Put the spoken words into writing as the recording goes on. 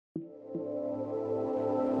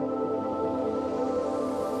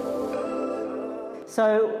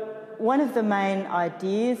So one of the main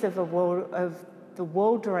ideas of the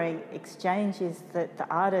wall drawing exchange is that the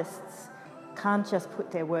artists can't just put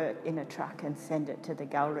their work in a truck and send it to the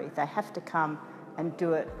gallery. They have to come and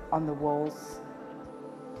do it on the walls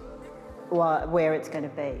where it's going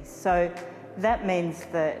to be. So that means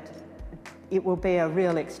that it will be a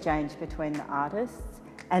real exchange between the artists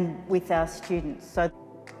and with our students. So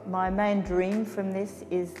my main dream from this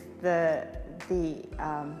is the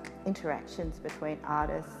interactions between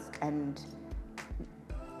artists and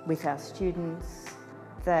with our students,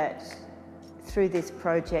 that through this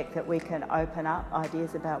project that we can open up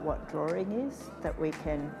ideas about what drawing is, that we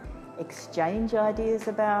can exchange ideas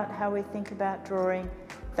about how we think about drawing,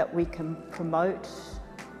 that we can promote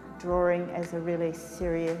drawing as a really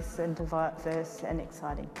serious and diverse and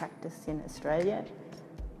exciting practice in Australia,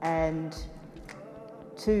 and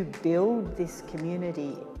to build this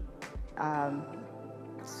community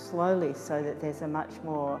slowly so that there's a much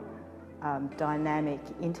more dynamic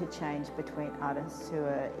interchange between artists who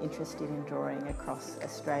are interested in drawing across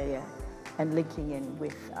Australia and linking in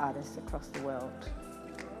with artists across the world.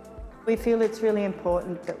 We feel it's really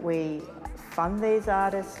important that we fund these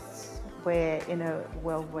artists. We're in a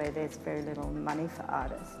world where there's very little money for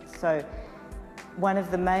artists. So one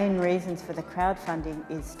of the main reasons for the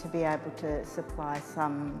crowdfunding is to be able to supply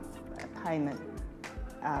some payment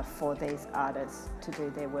for these artists to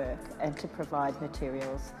do their work and to provide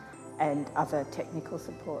materials and other technical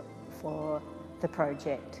support for the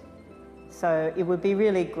project. So it would be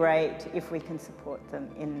really great if we can support them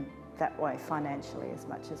in that way financially as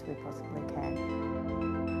much as we possibly can.